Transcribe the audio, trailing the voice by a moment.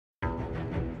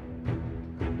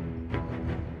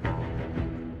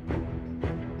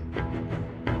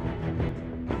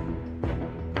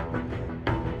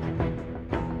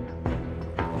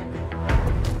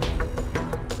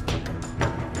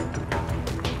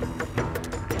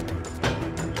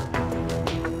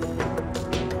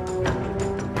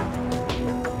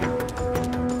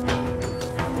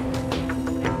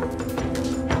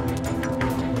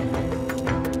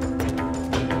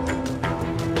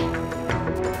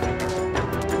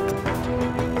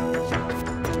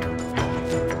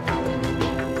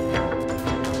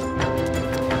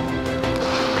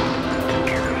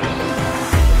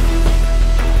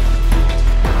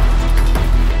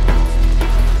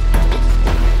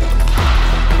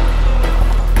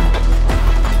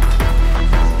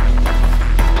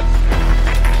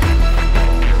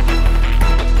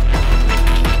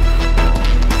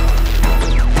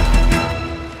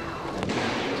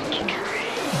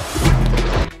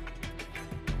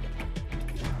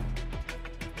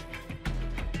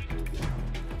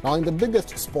Now, in the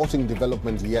biggest sporting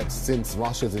development yet since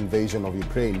Russia's invasion of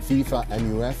Ukraine, FIFA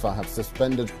and UEFA have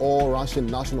suspended all Russian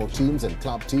national teams and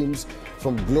club teams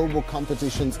from global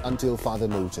competitions until further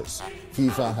notice.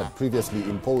 FIFA had previously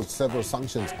imposed several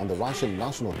sanctions on the Russian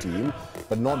national team,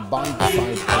 but not banned the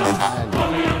side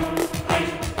entirely.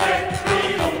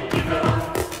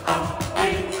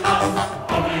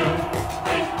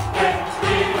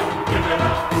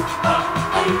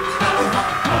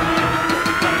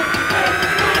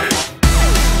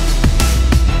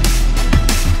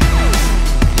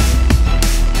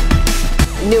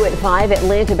 New at 5,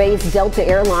 Atlanta-based Delta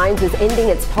Airlines is ending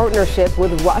its partnership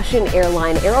with Russian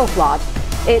airline Aeroflot.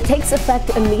 It takes effect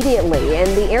immediately, and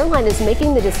the airline is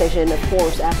making the decision, of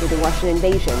course, after the Russian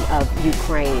invasion of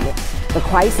Ukraine. The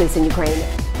crisis in Ukraine